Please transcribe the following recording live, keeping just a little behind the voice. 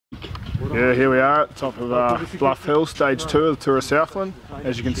Yeah, here we are at the top of Bluff Hill, stage 2 of the Tour of Southland,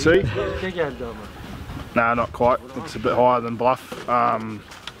 as you can see. No, not quite, it's a bit higher than Bluff.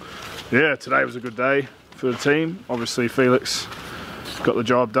 Yeah, today was a good day for the team. Obviously Felix got the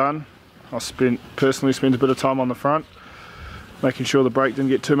job done. I personally spent a bit of time on the front, making sure the brake didn't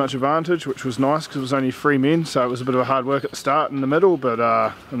get too much advantage, which was nice because it was only 3 men, so it was a bit of a hard work at the start and the middle, but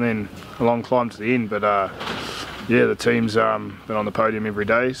and then a long climb to the end. But yeah, the team's been on the podium every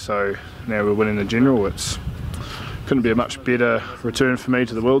day, so now we're winning the general. It's couldn't be a much better return for me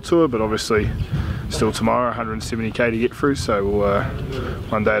to the World Tour, but obviously still tomorrow, 170k to get through, so we'll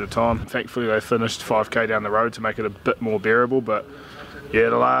one day at a time. Thankfully they finished 5k down the road to make it a bit more bearable, but yeah,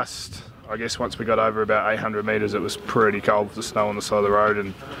 the last, I guess once we got over about 800 metres it was pretty cold with the snow on the side of the road,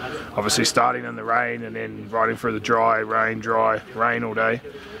 and obviously starting in the rain and then riding through the dry rain all day,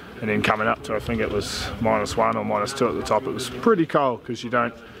 and then coming up to, I think it was -1 or -2 at the top. It was pretty cold because you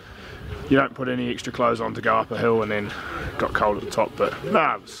don't put any extra clothes on to go up a hill, and then got cold at the top. But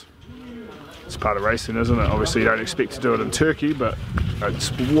nah, it's part of racing, isn't it? Obviously you don't expect to do it in Turkey, but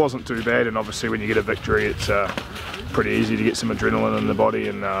it wasn't too bad, and obviously when you get a victory it's pretty easy to get some adrenaline in the body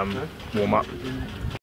and warm up.